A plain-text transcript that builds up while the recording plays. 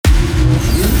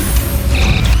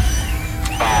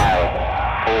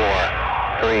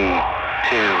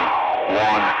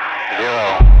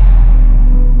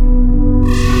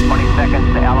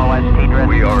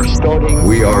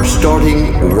We are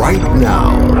starting right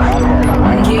now.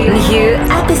 New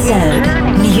episode,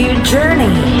 new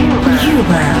journey, new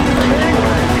world.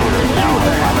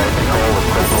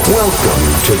 Welcome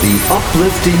to the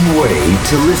uplifting way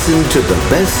to listen to the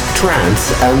best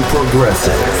trance and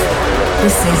progressive.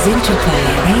 This is Interplay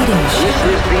Radio Show.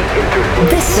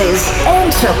 This is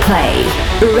Interplay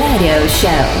Radio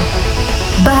Show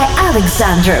by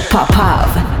Alexander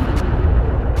Popov.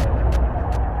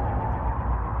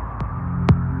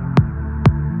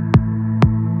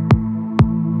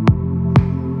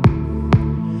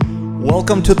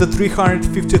 Welcome to the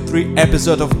 353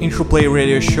 episode of Interplay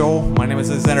Radio Show. My name is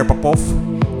Alexander Popov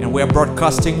and we are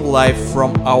broadcasting live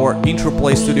from our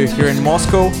Interplay studio here in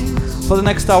Moscow. For the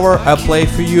next hour I'll play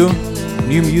for you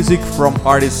new music from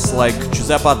artists like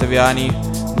Giuseppe Ottaviani,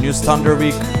 new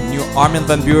Thundervik, new Armin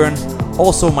van Buuren,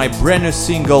 also my brand new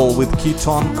single with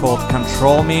Keaton called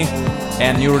Control Me,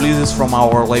 and new releases from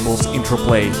our labels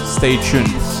Interplay. Stay tuned.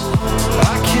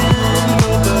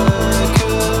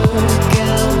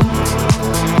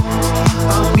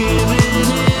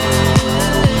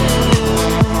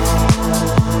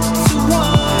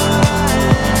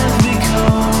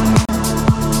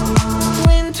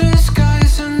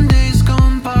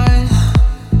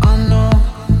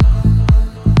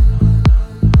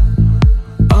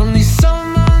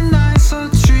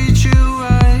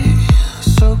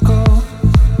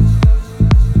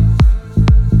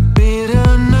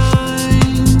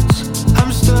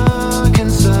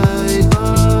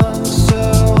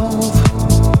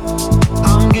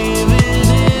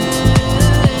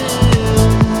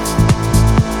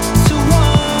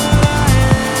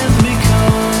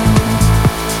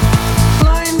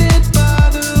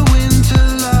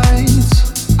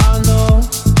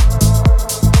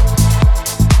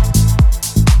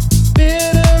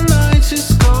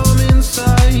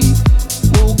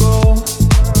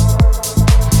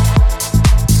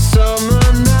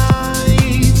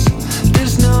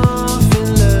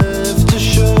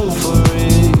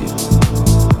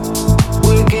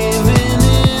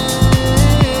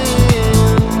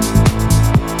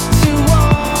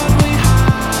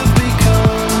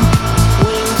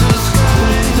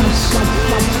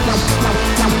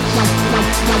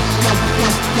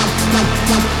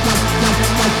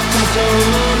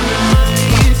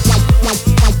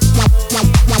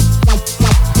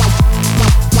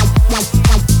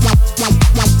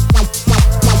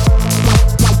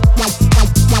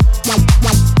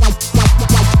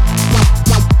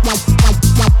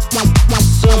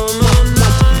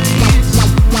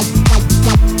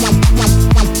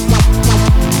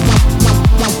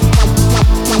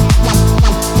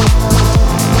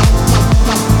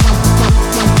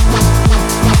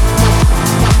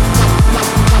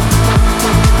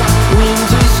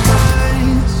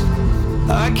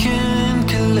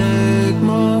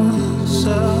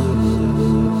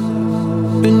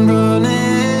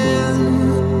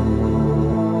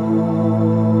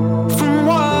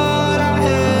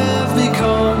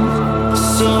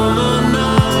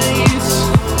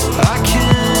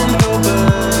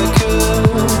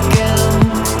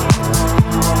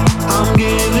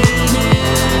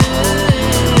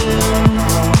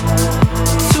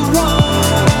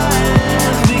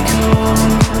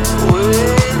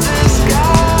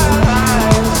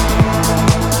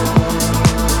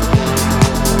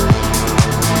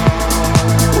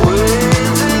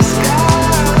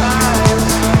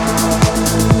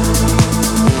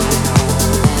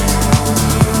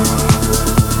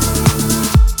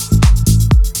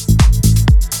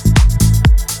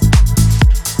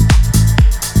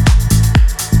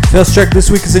 First track this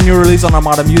week is a new release on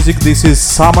Armada Music. This is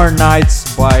Summer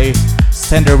Nights by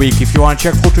Thundervik. If you want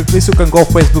to check full track list, you can go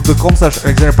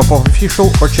facebook.com/AlexanderPopov official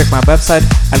or check my website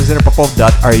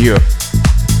alexanderpopov.ru.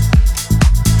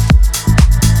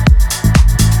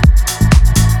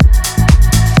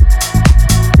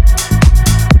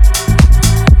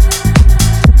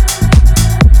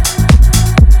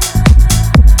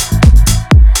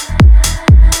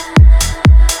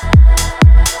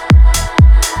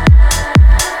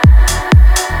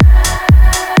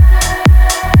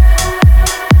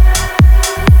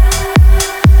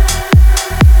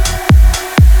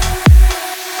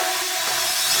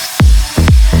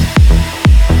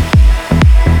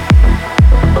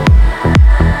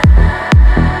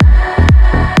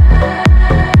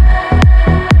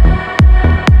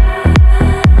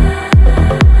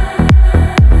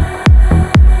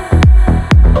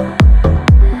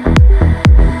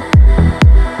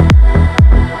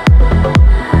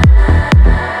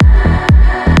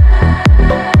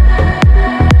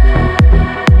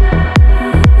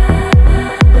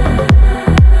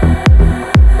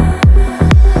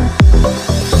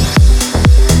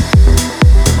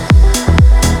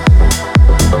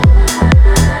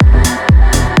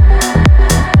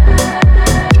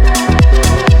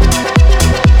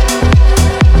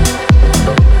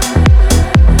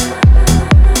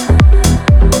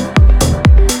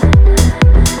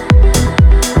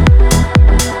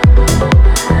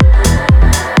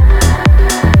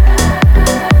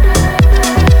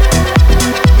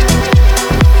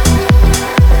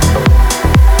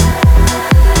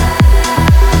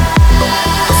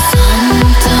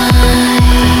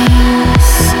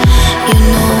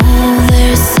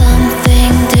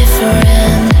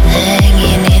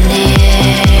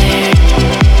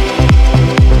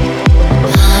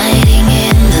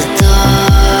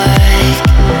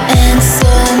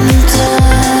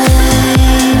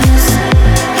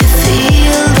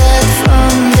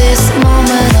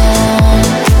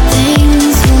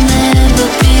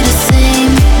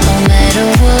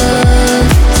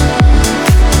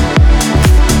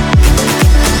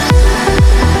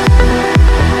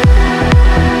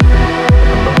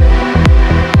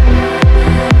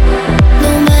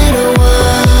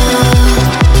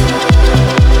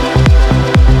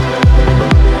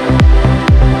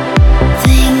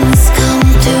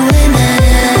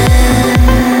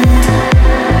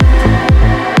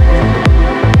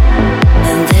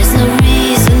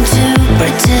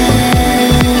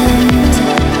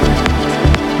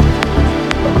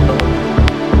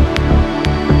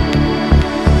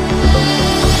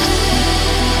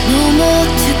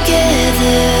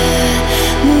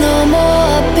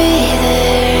 be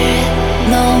there,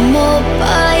 no more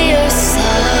by your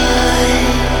side.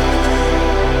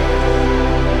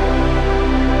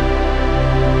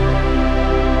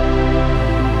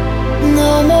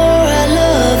 No more I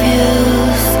love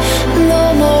yous, no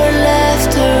more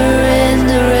laughter in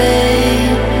the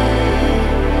rain.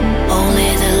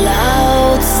 Only the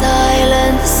loud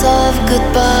silence of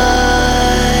goodbye.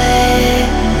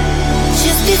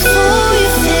 Just before you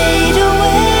fade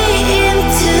away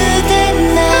into the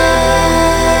night,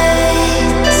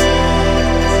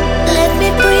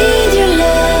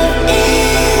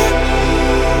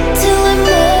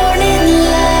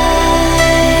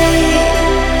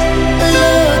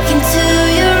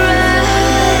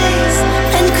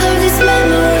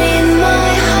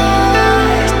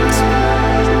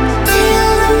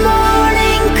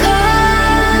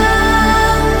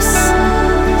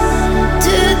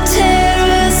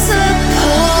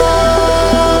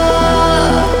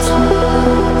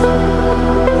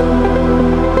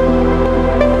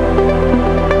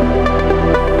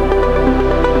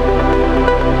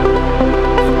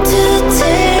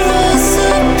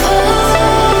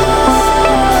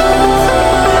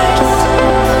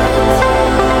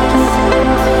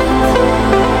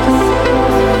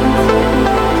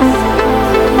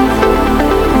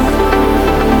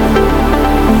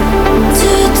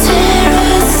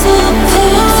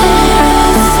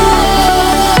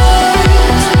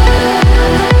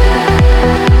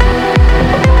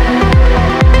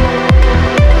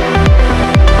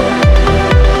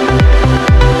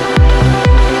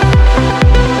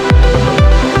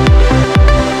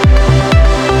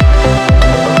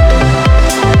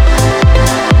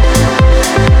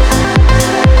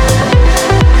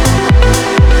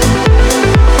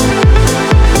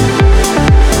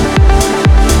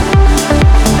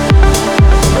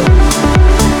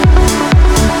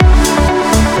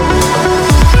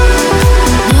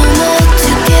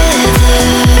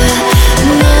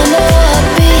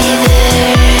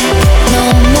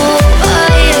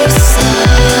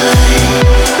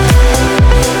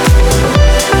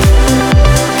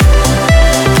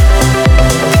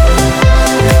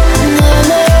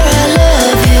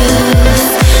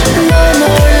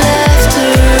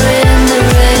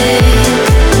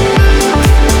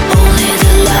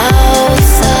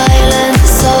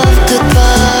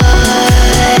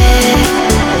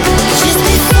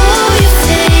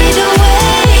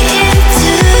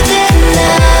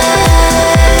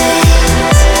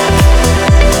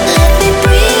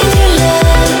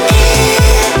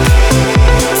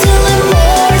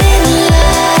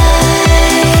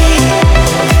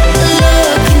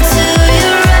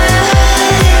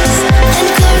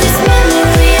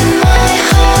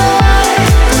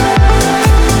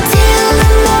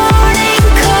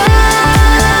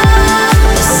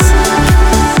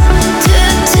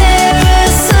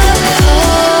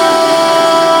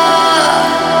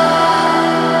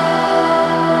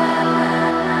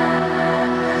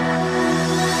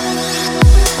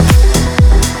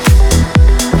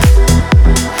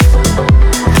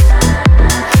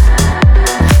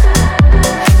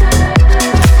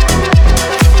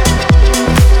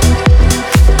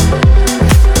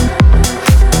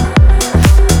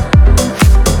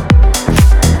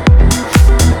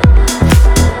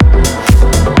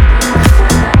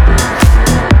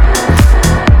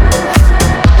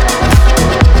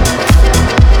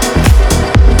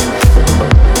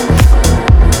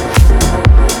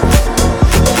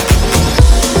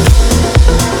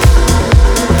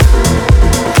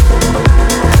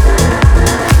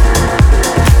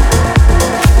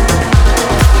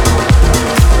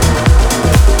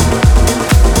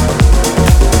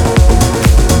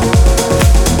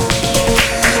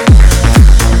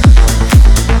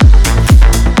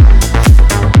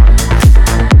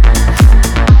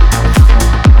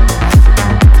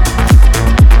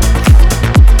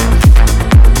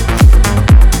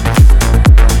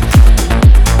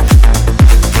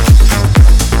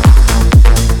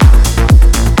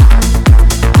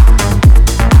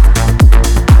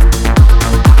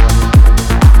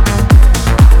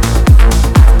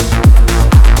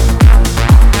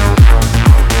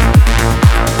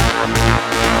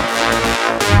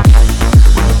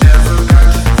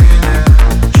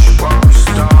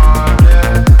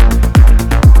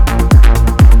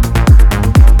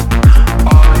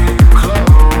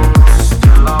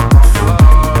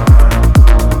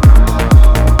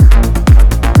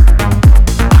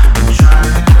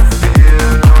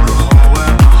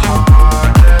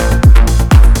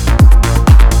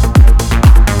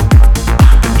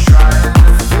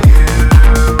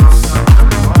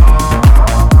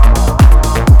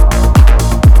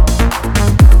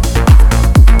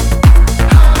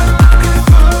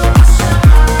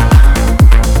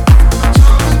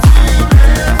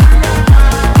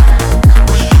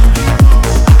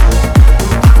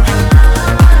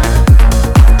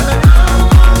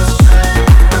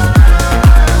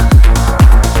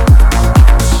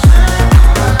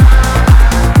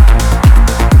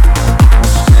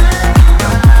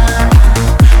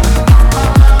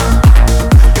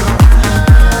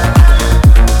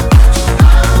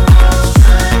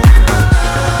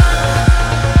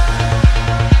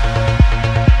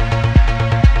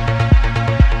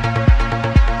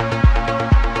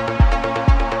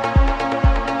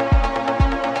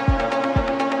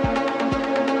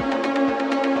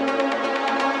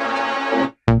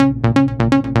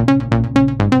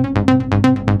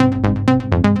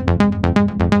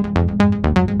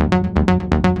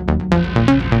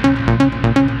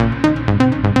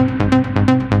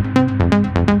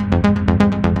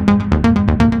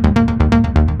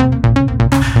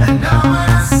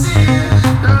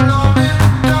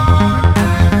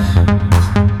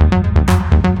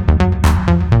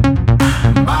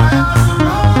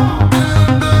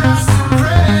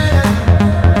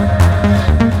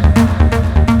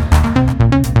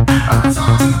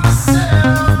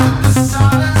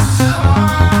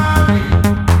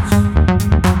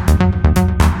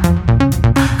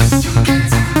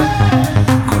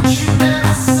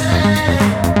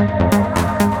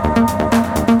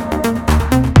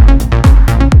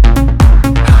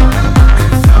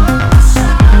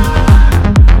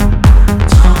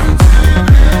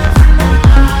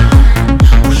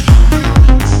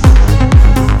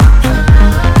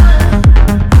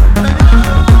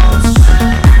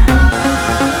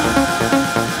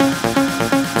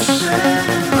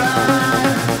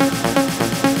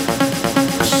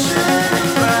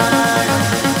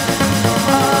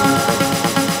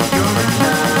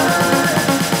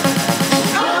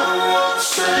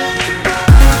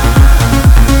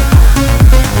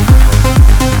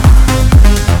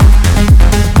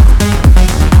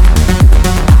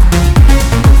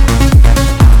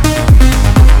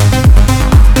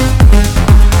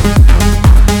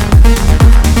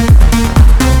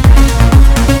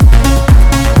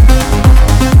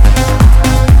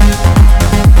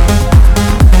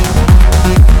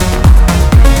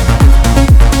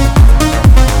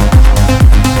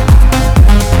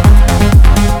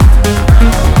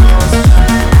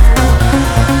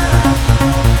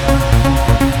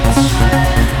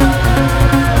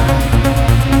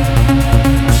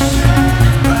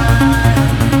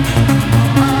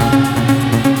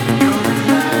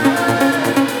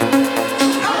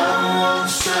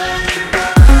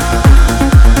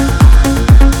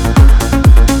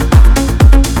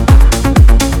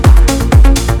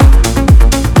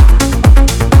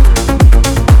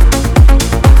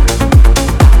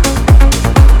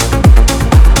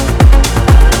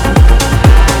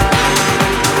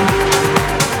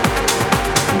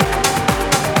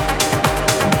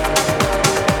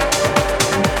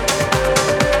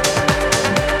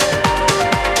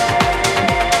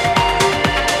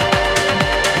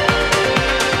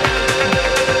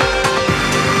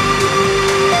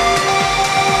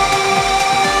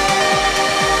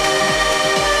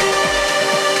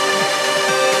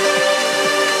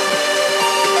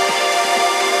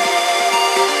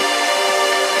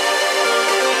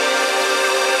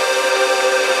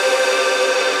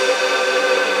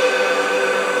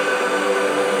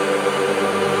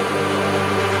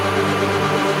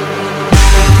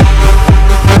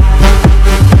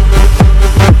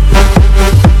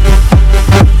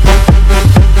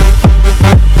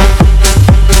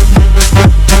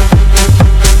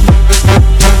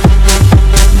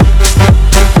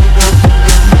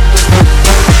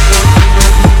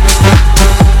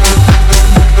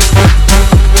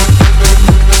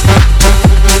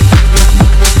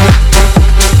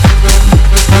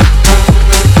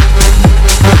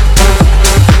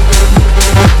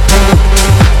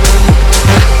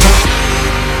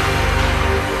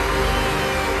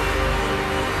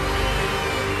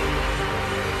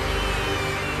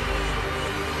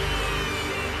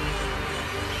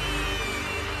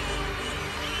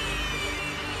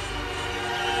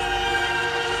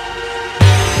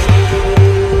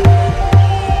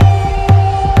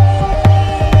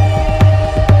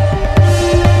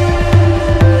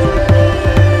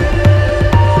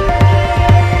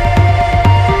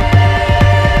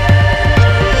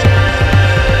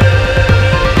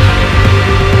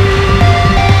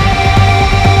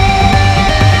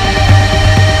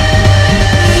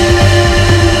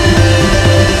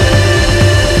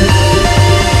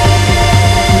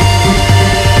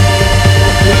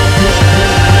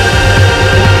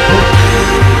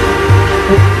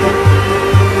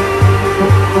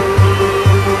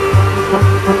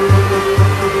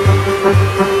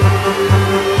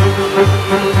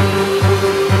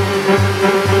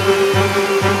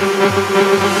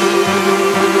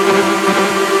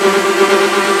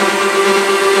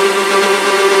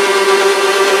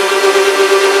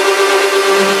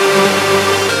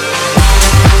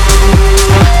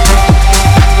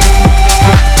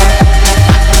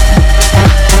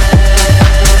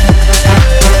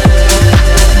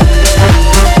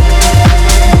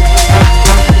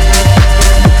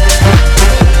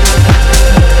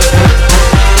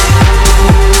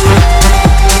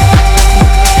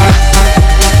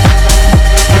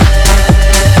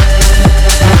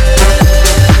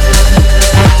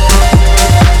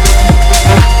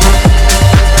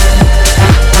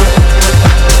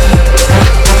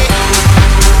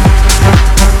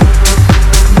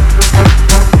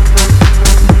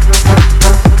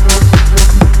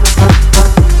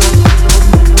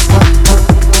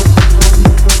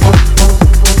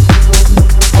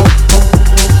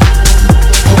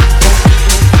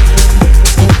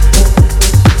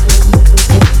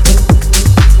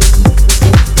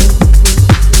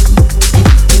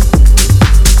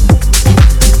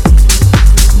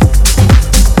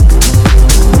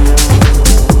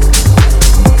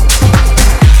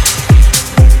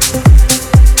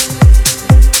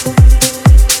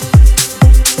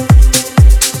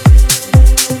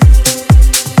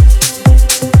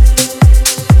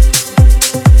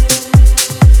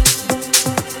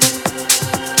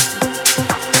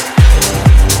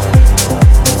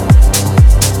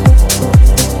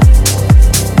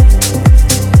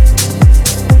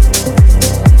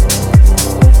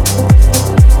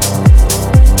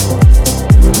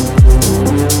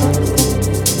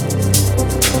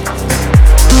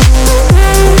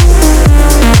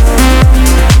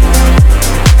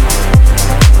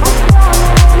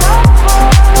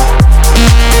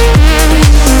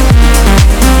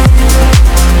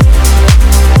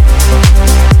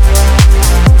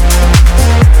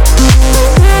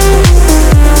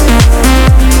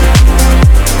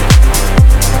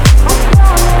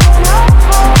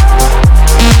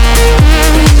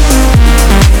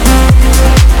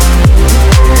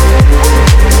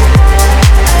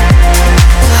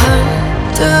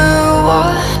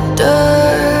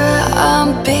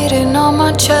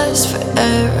 chest for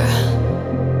air.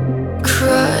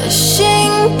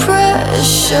 Crushing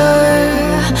pressure,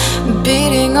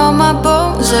 beating on my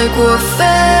bones like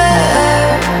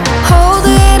warfare. Hold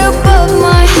it above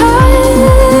my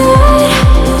head,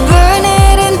 burn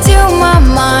it into my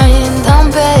mind. I'm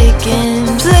begging,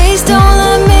 please don't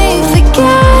let me forget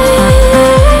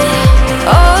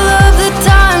all of the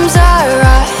times I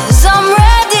rise. I'm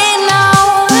ready now,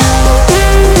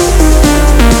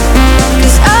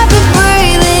 'cause I've been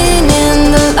breathing in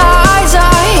the lies I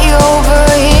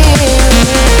overhear.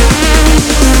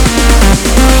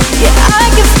 Yeah, I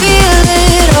can feel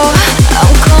it all.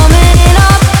 I'm coming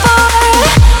up for it.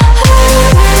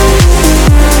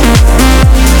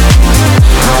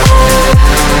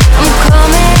 I'm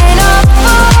coming up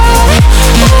for it.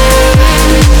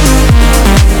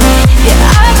 Yeah,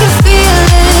 I can feel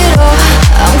it all.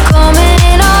 I'm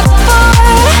coming up for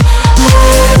it.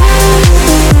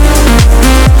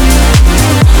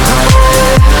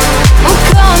 I'm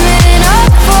coming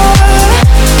up for it.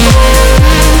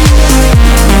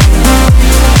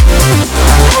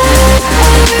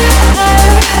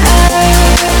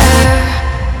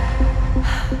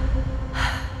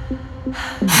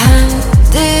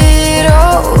 Hand it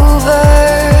over.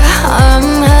 I'm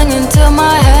hanging till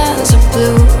my hands are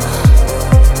blue.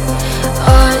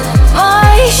 On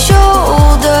my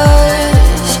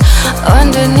shoulders,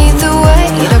 underneath the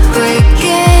weight I break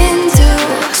into.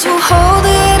 So hold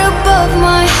it above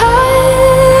my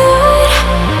head,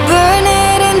 burn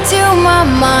it into my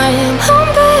mind. I'm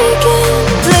begging,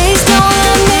 please don't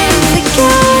let me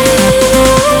forget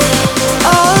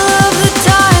all of the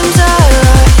times I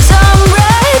rise. I'm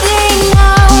ready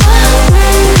now,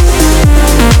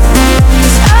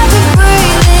 'cause I've been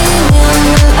breathing in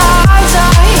the lies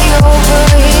I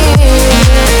overhear.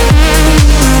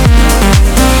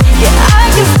 Yeah, I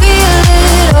can feel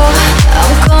it all.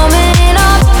 I'm coming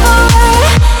up for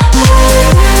it.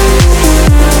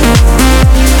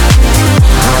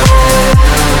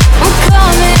 I'm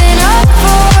coming up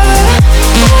for it.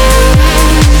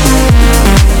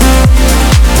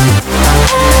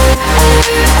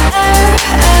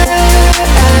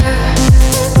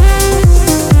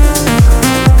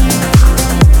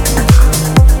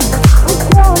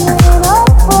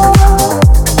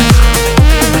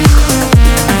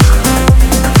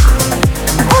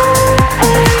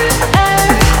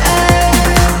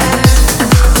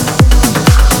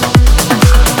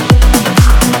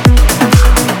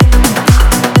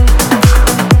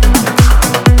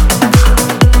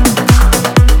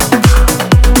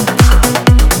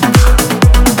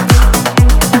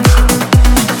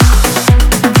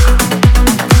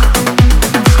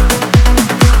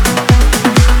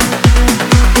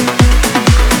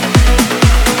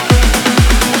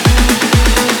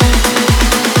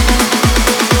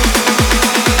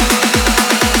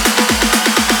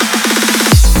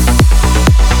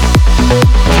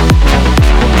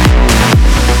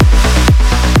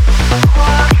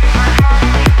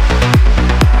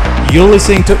 You're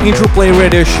listening to Interplay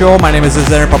Radio Show. My name is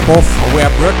Alexander Popov. We are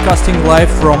broadcasting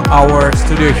live from our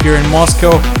studio here in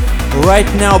Moscow. Right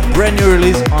now, brand new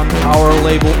release on our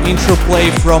label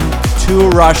Interplay from two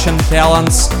Russian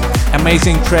talents.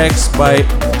 Amazing track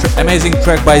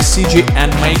by CG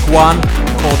and Make One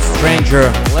called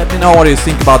Stranger. Let me know what you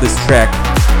think about this track.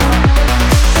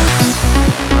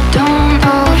 Don't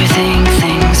overthink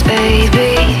things,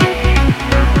 baby,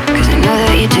 'cause I know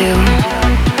that you do.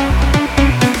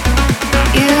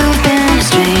 You've been a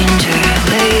stranger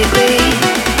lately,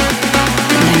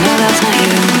 and I know that's not you.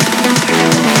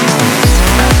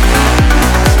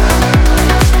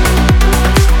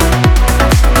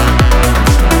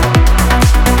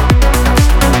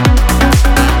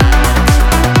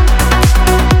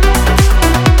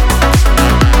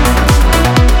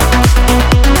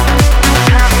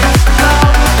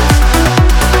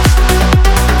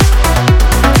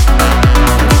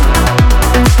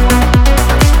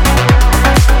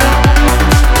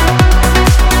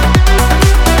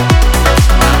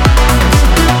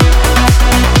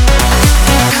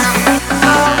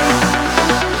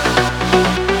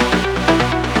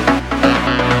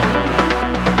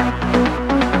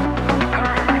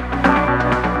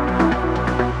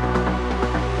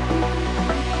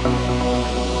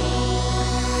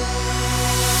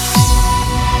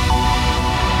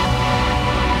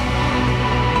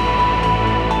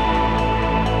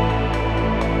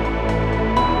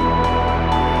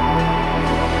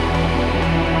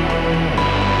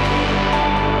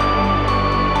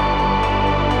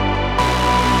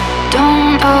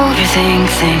 Overthink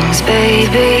things,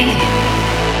 baby,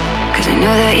 'cause I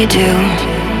know that you do.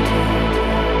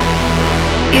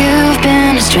 You've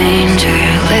been a stranger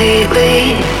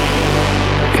lately,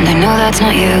 and I know that's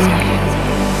not you.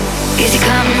 Easy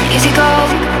come, easy go,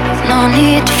 no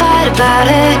need to fight about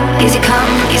it. Easy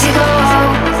come, easy go,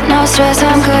 no stress,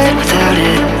 I'm good without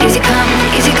it. Easy come,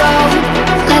 easy go,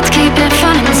 let's keep it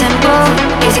fun and simple.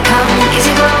 Easy come,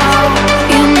 easy go,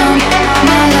 you know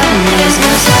my loving is no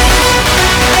sweat.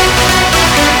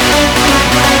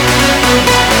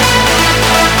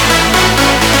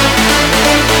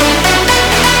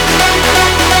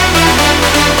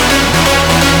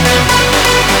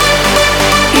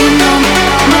 You know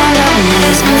my loving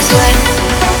is no sweat.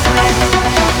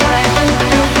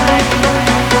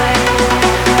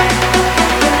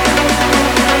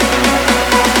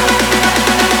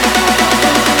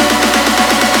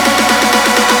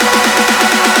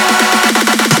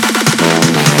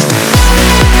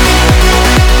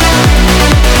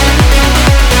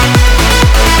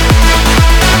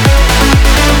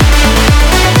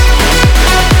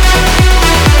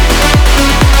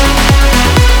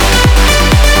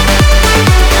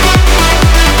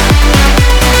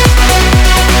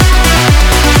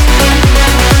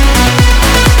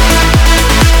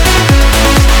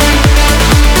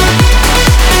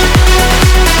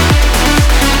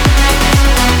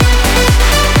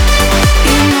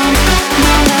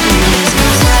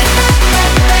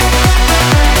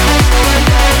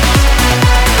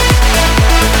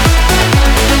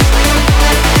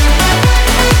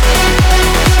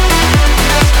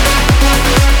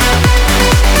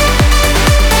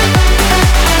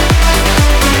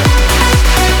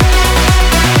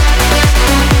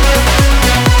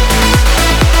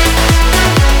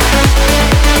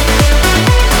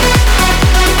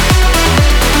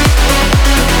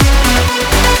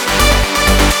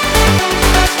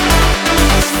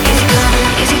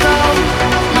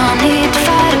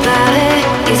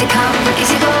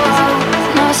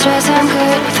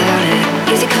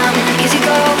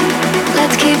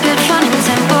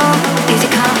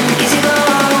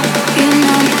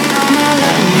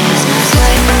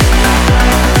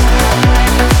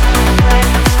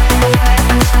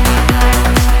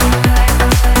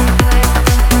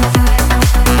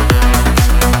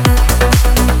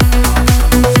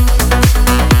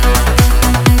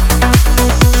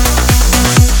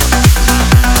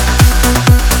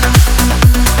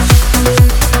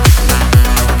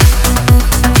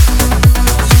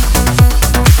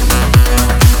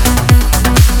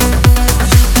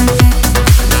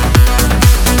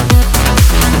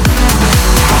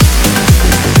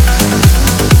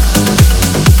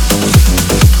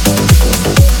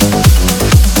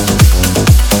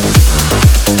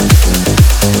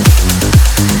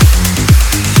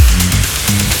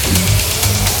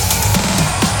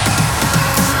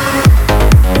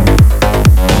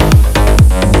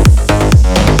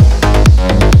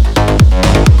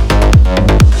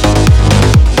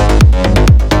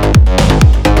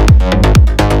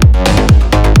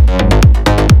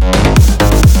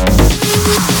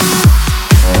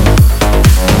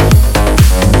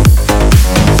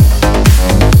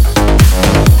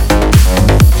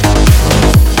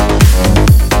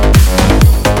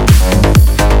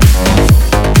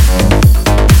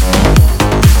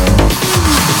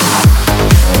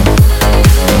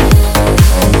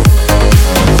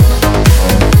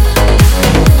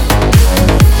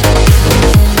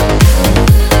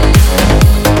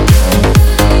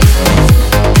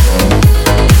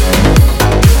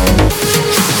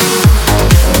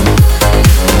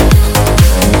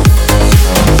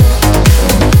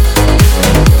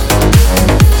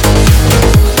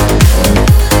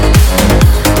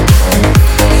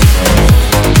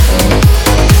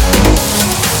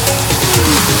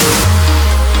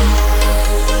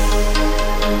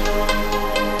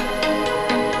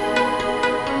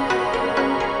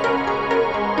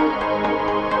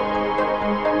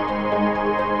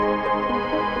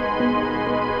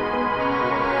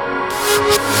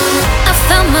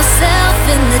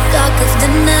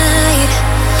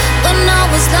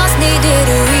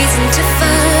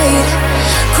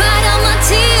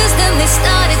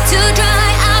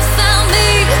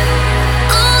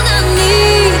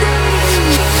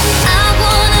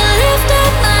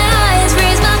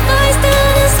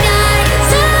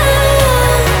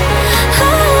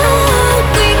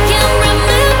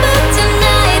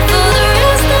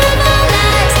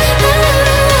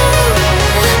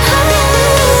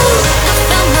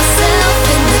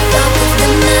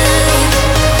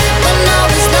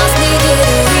 Needed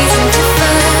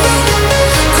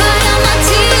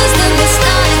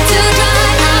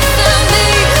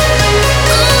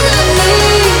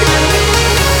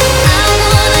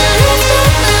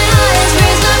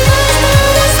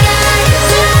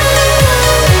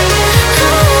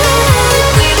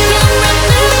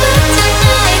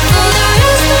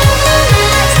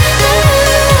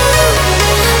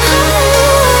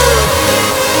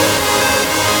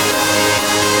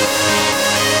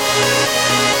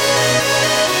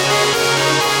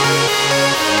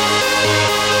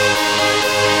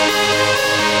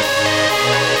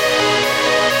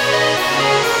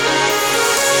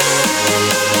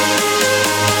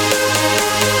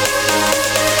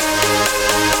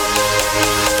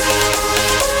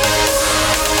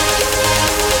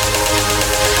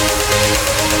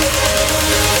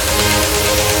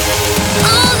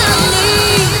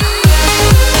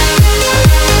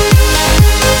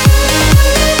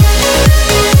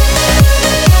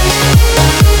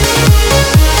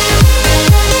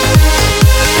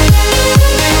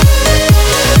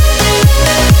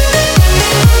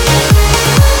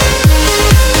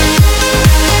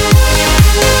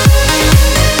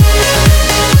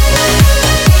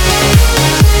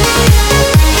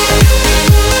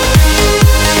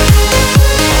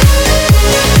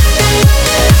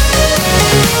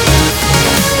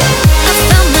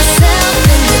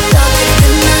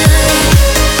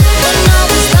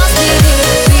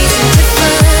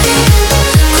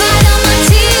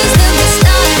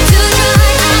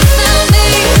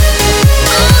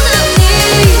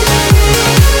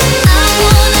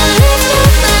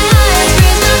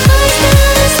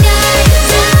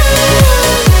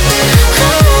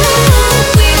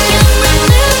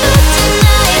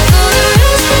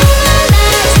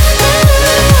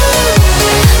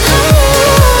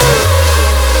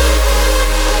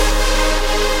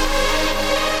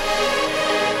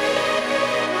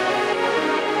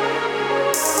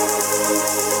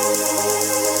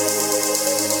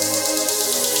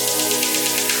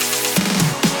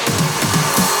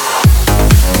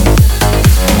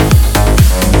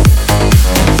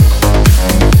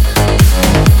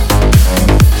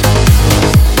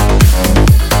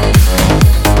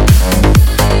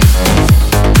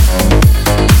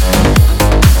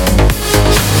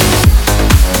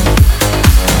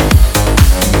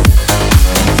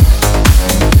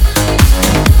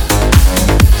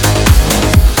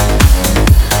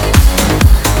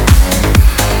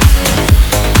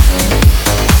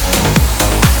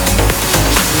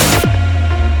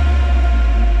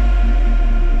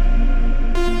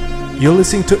You're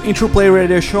listening to Interplay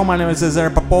Radio Show. My name is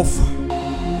Alexander Popov.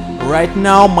 Right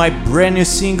now, my brand new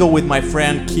single with my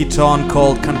friend Keaton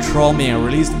called Control Me,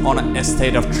 released on A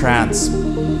State of Trance.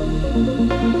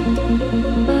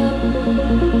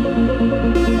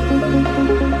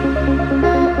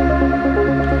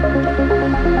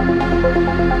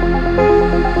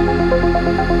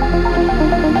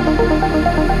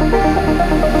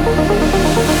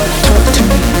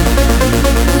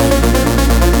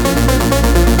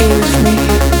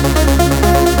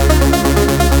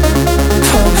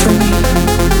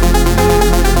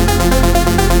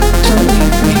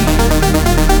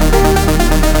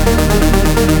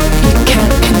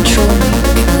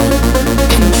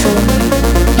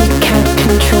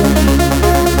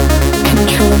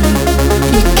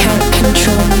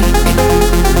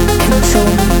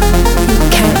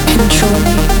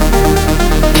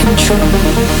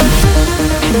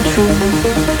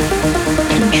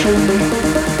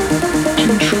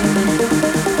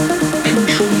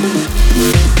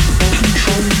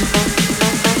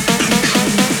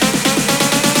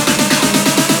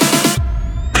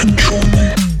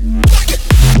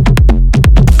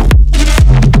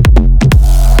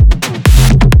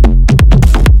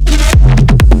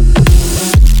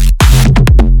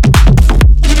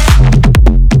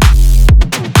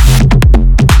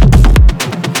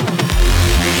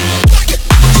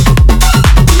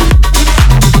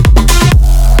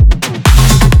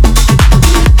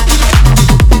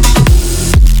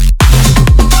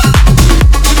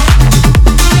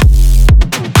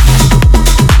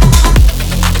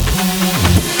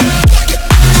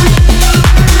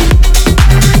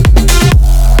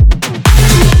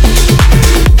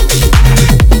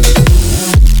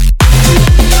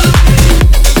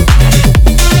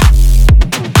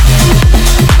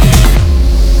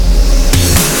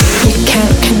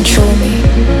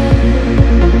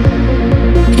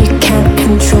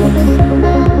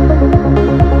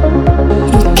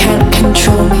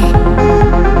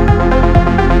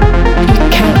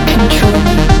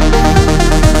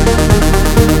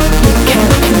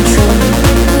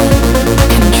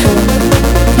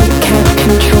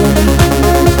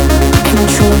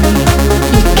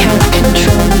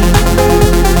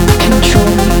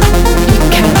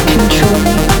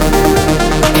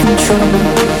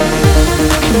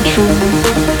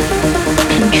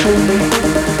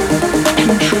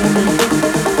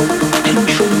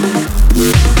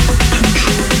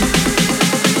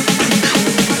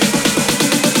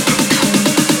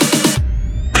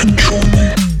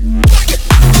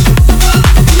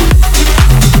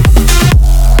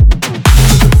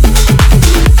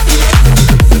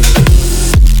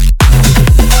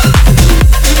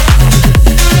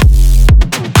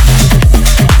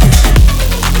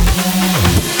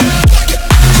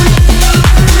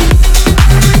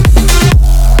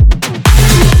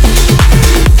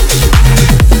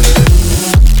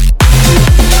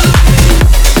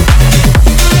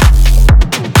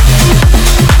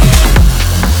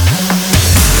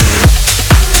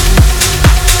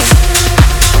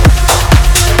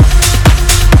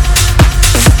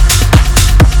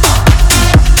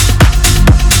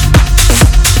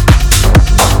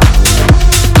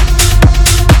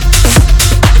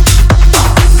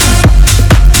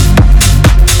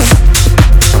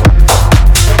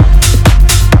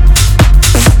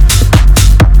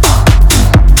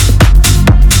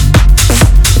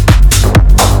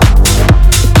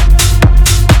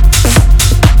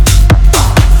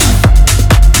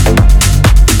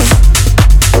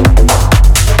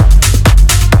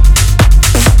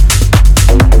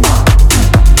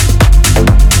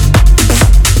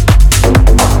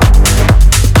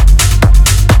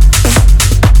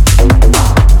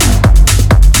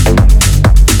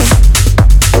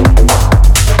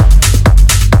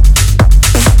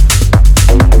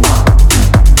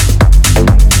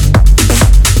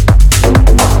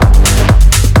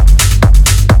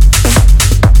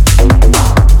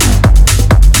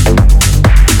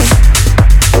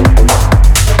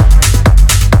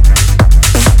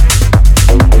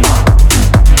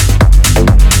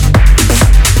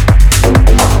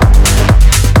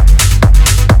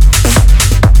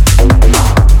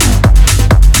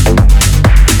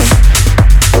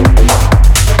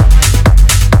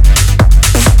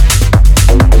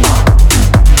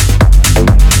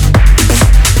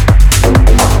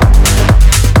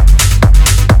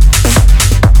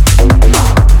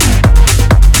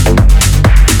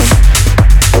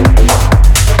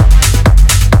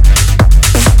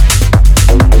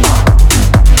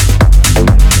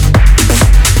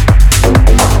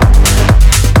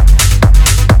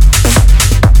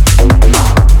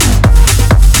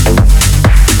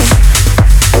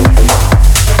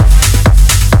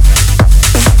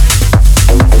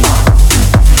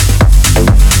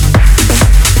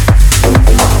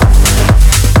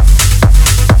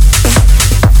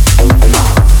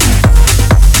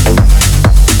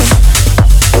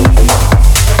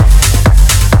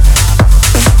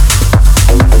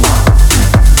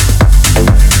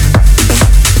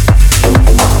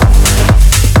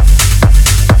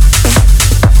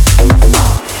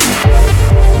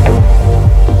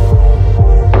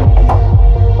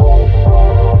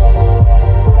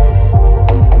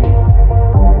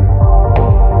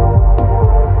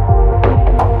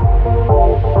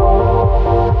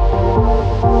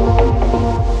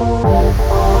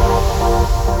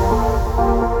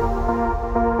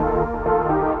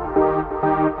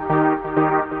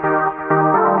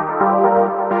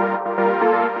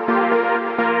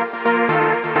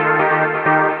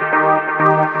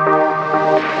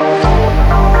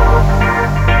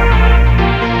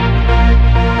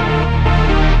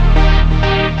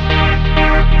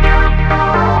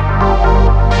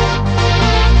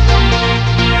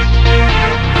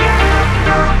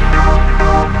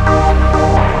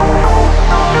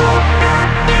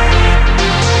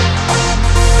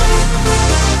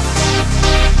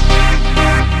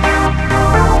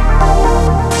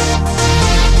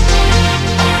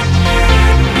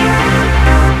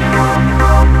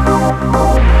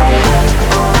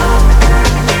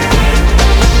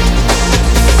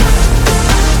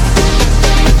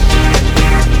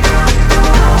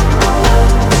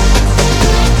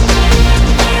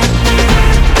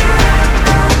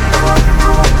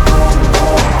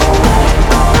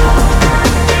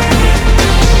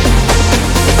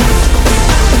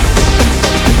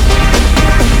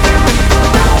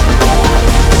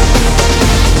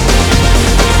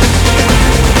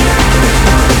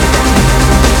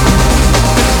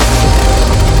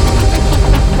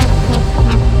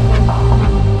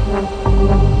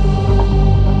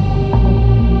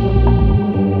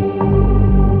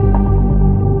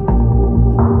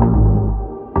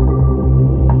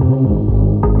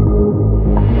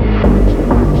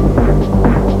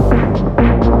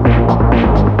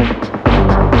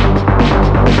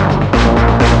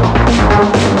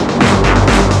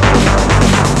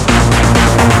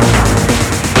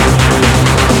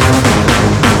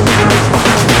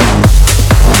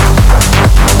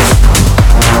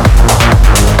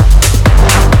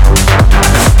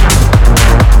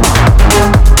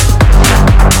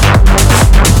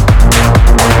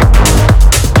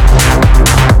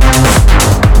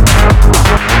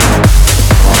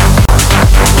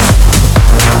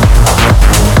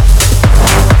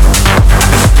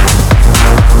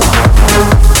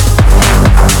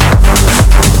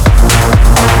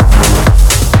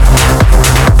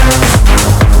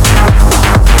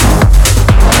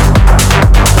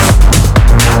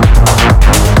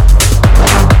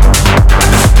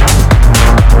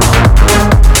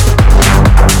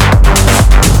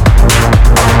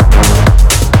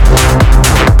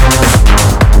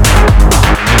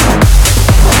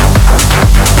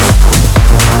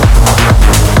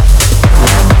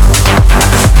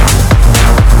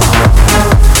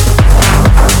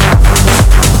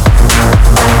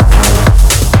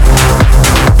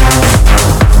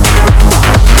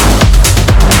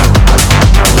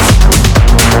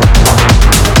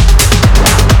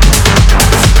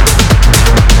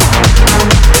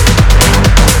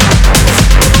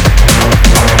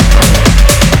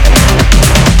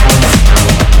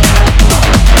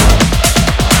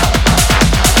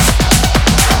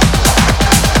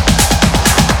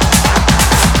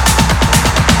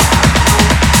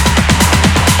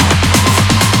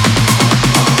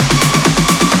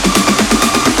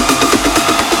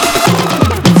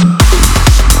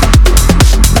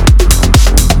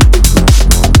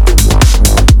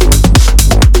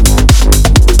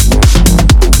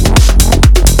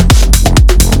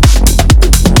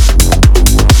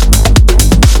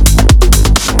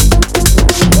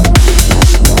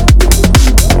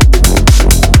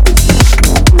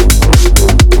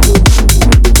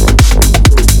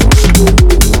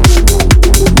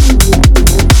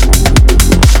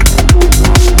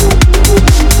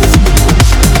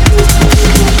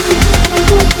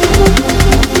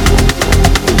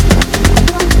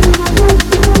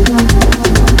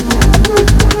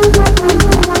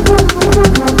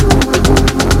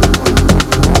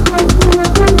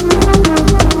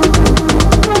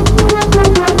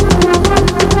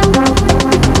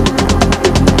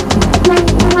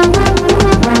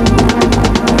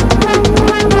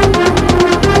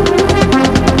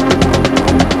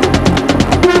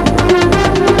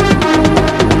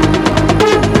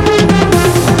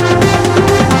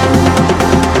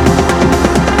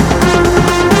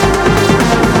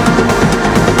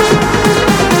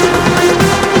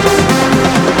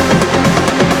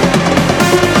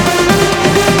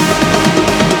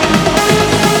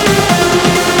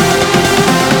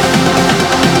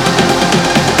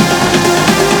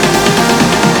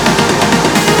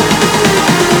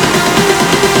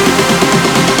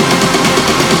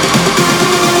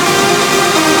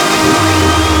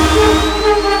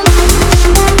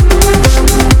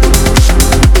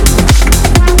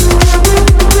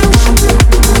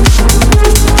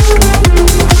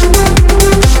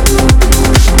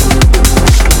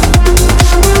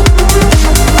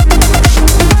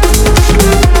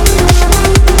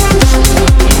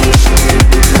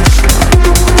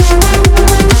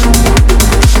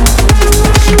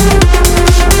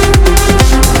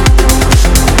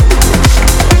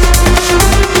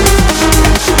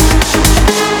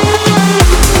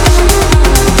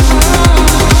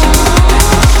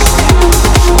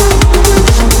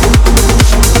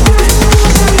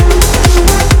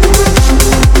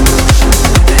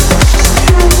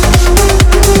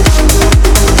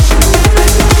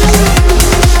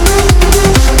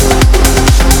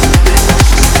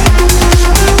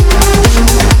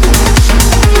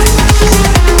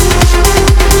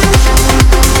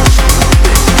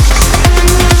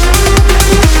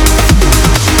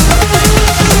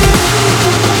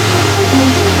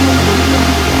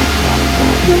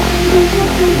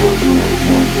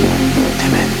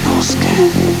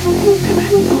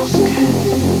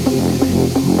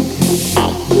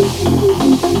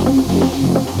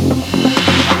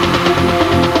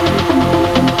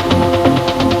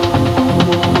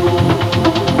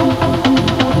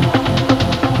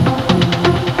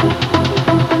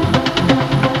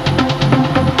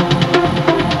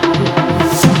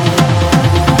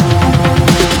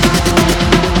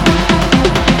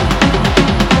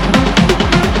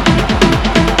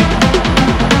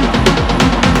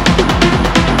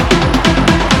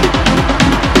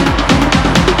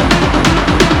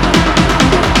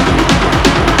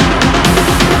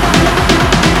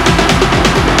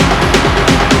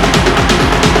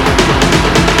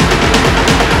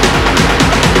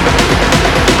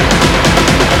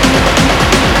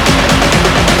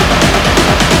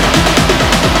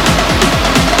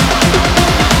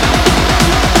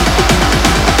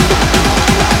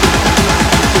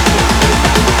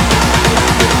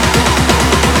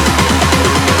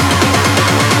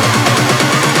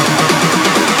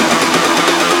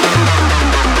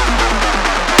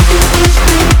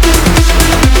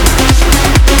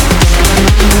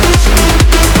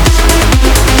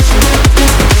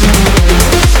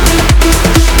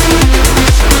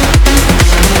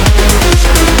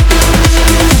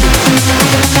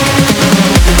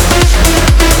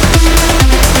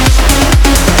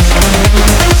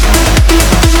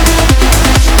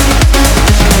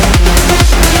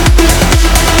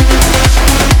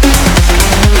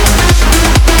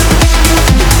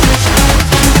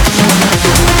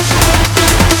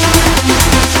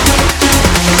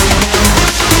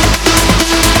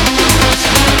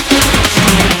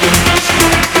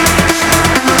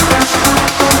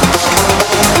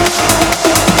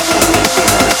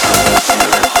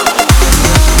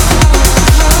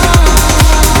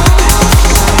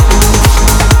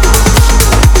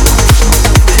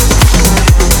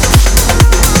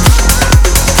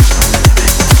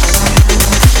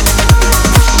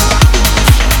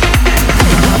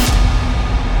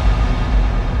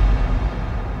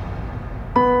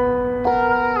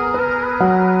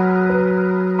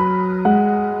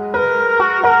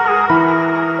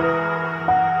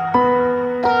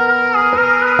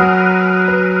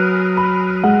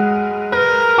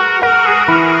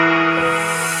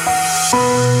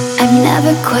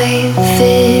 never quite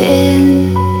fit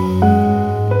in,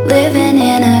 living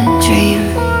in a dream.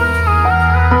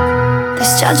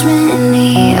 There's judgment in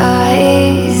the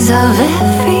eyes of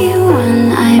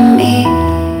everyone I meet.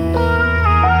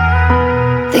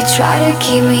 They try to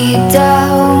keep me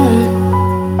down,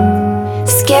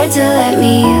 scared to let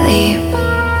me leave.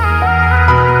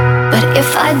 But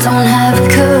if I don't have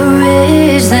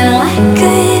courage, then why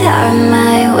good are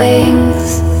my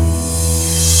wings?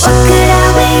 What good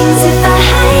are wings if I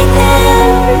hide them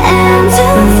and I'm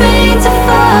too afraid to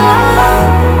fall?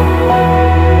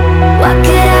 What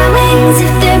good are wings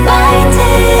if they're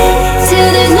binded till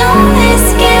there's no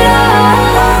risk at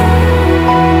all?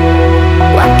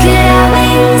 What good are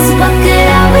wings, what good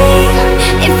are we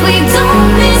if we don't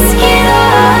risk it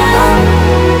all?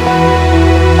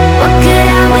 What good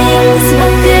are wings,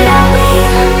 what good are we?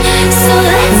 So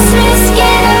let's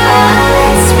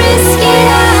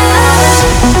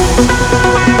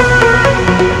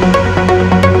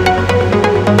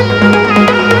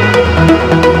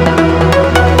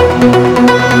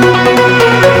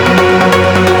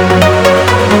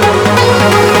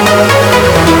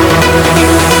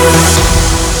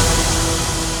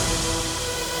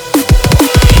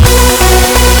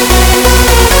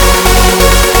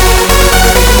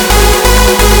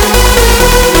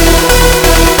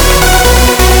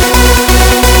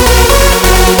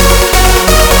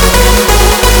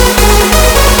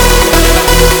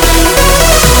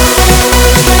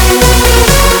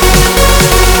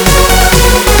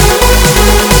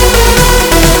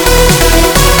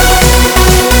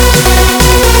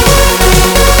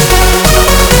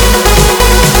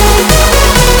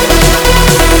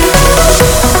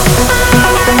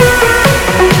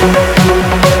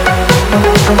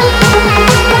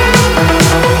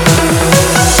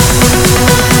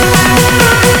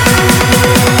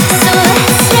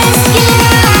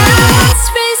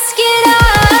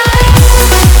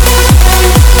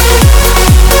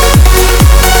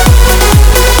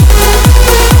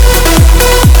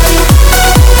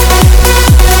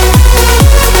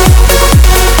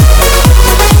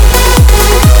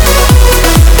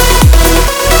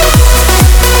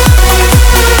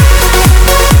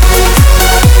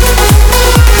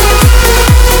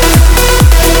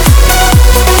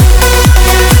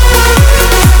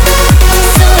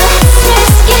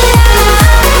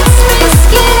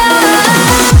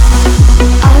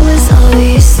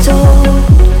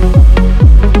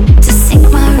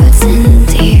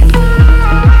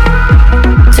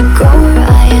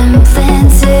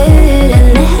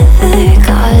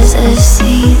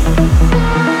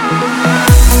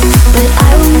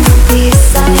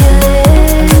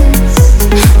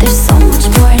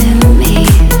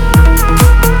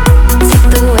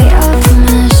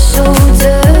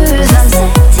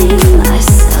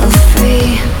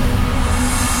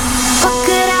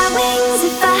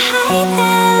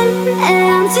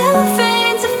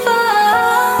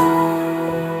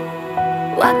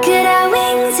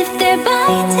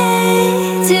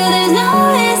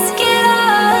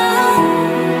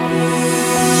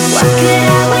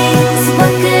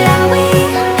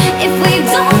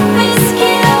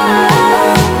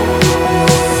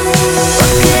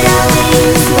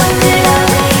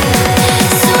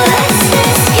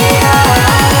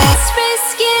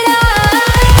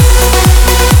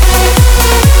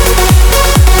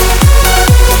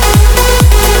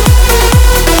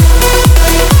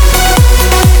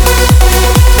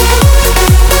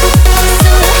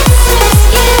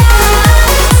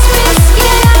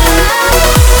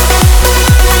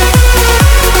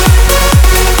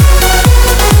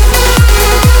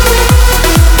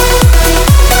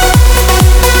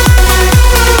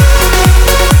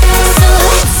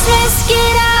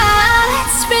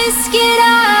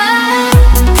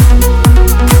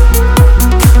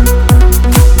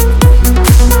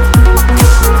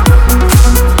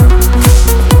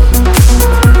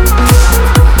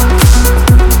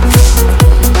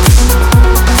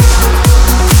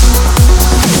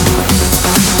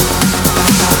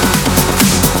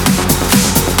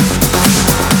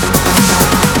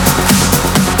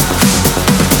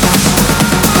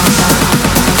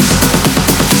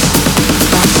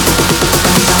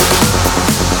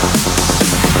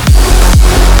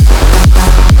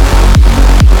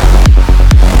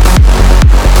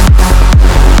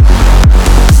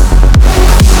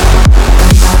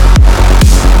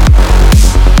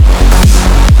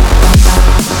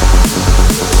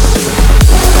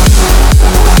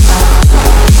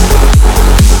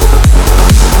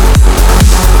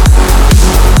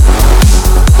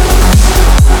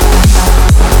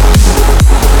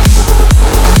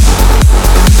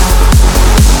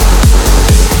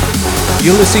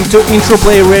You're listening to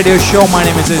Interplay Radio Show. My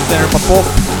name is Alexander Popov.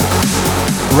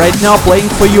 Right now playing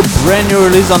for you brand new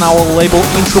release on our label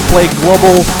Interplay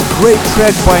Global. Great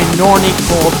track by Norni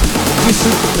called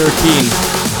District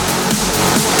 13.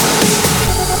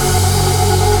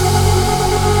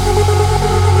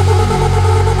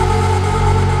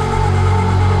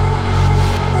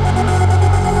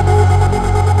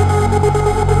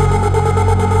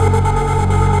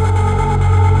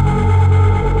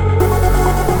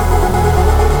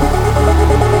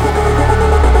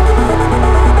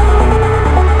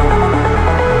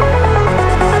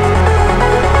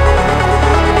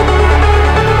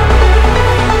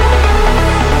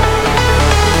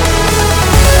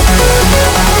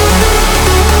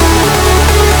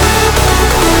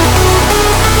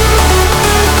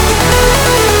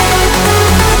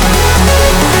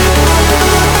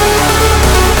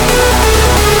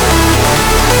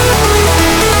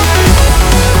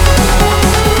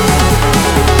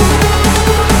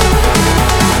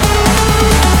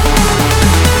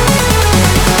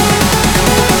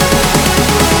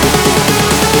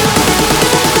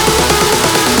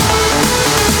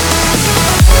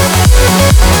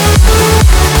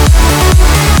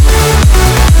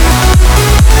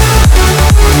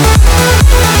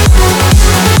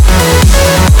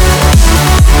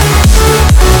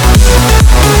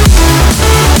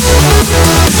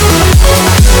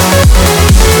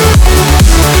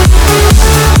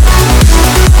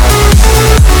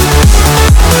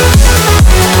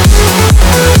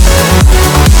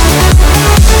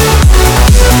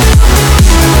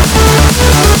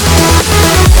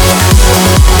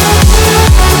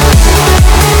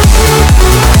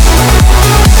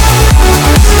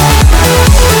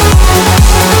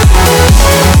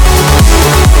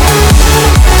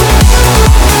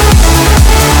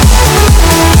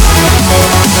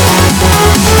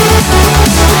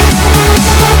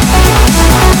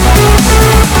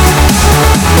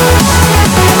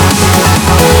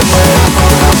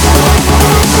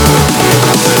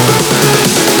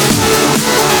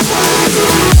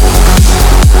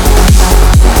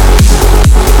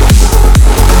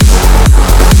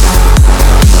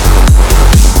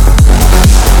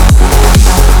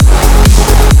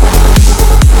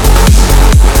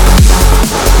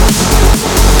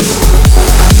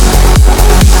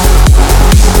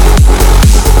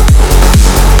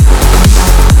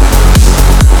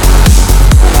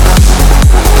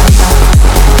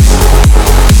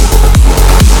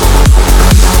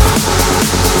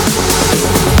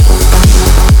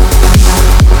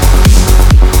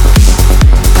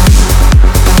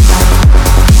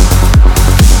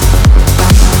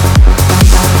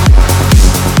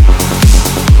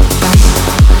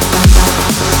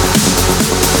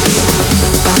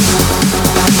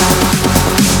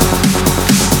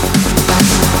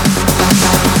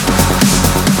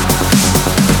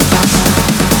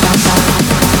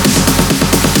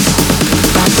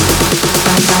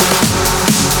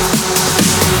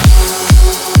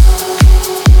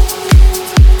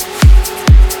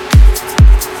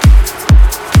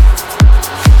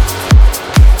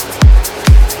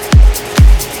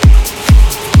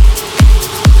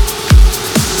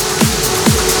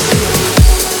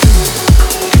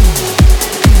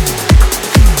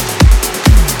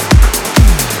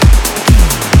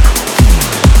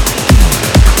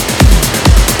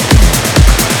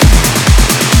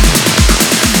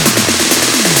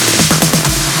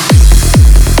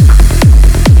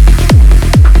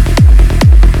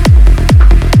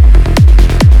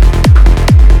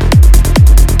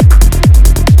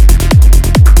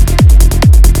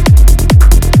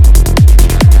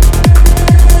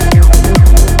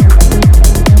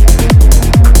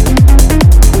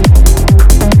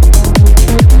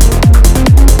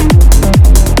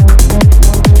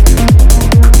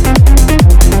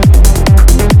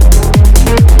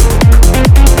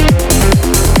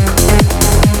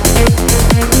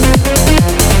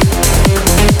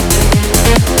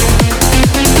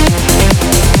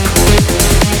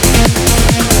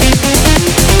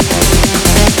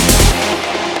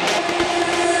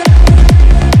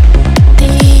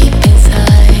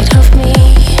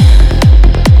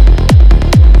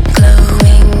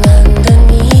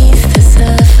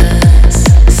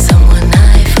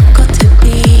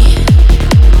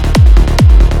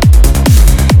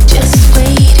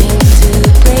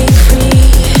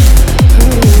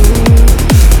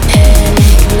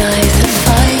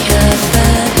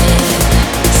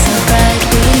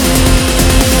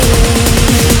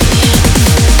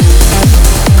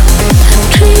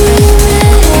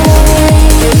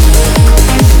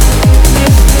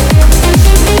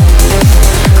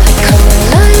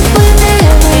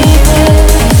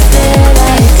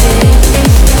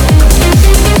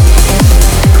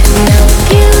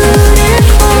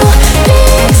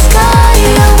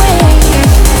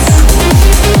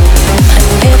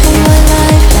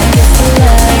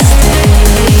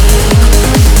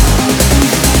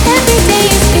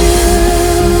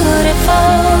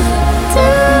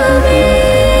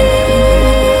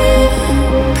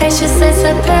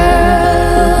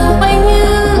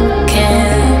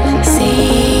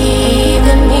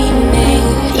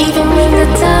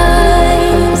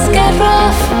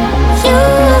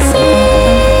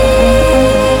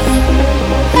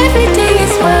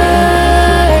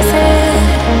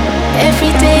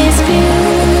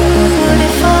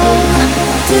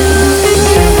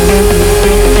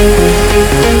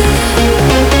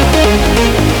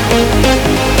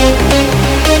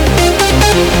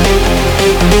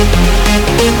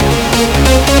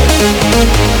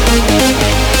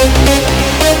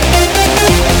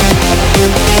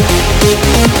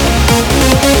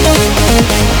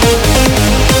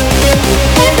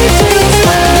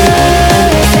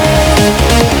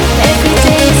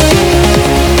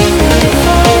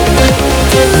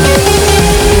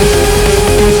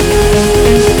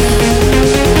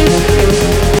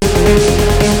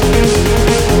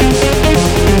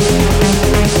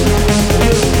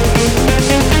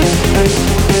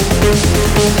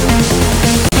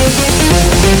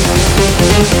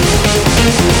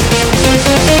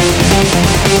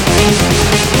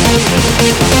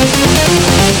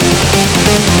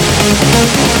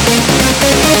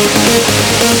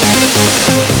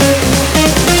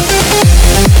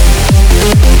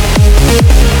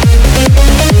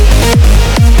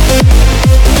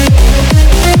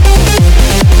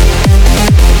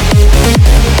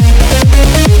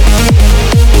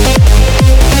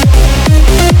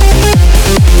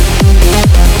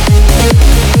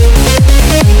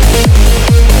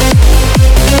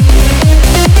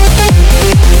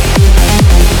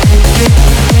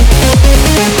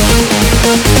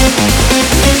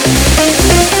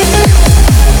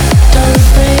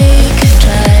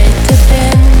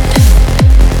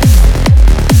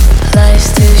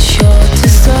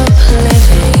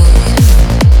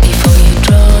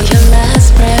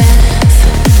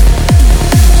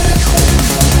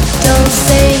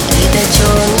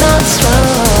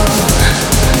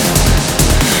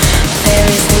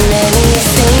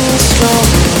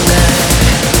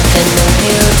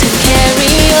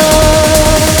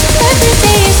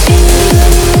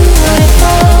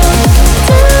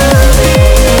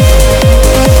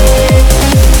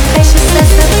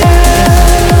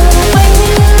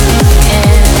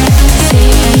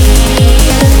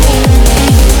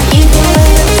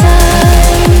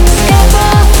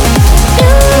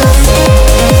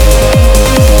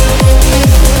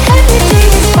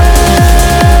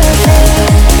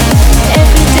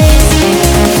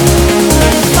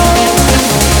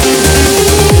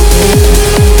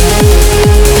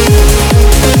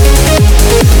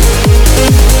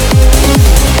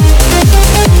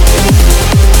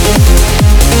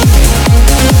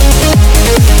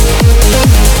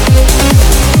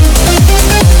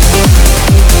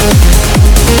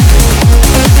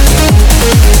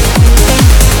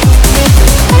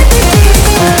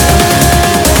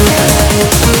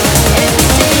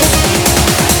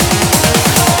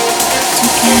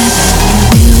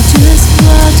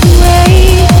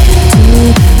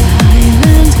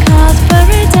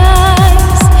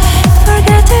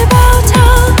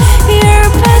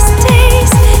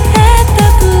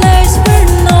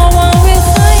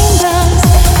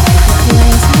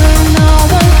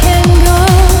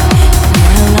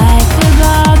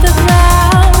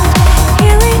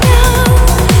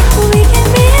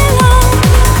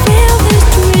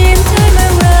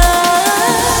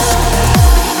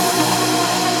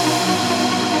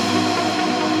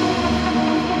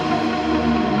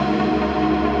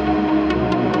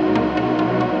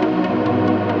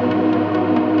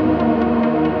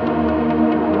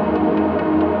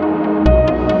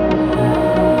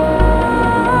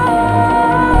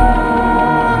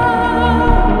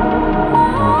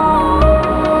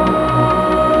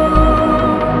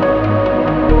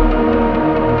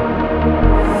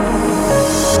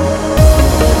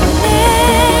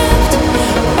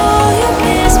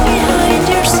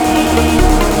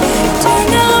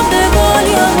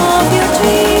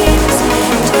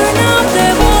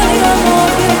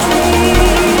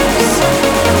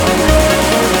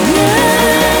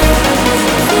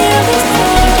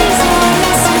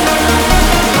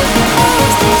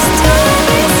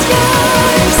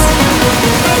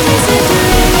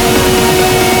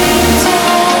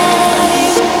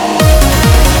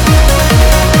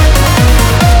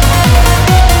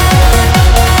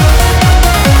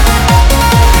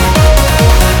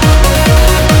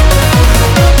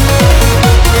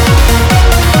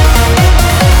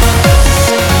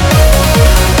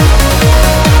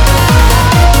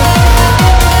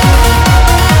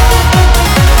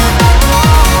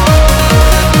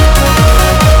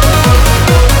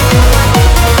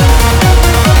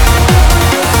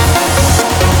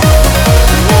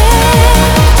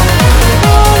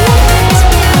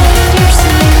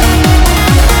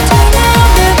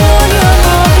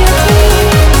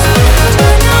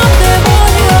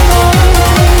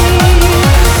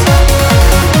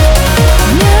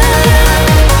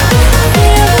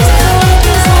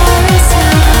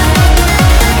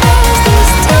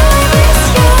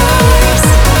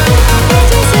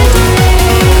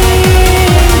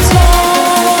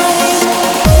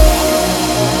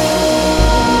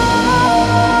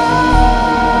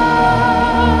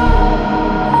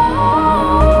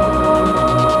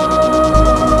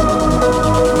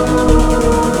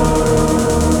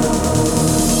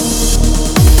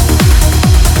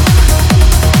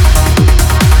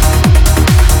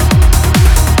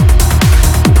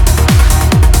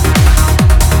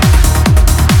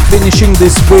 finishing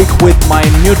this week with my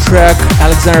new track,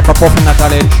 Alexander Popov and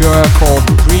Natalia Joya, called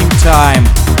Dreamtime.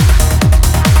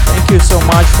 Thank you so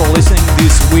much for listening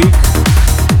this week.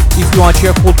 If If you want to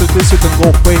check full tracklist, you can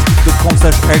go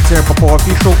facebook.com/AlexanderPopov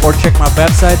official or check my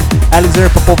website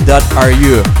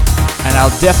alexanderpopov.ru. And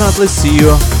I'll definitely see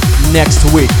you next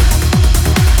week.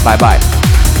 Bye bye.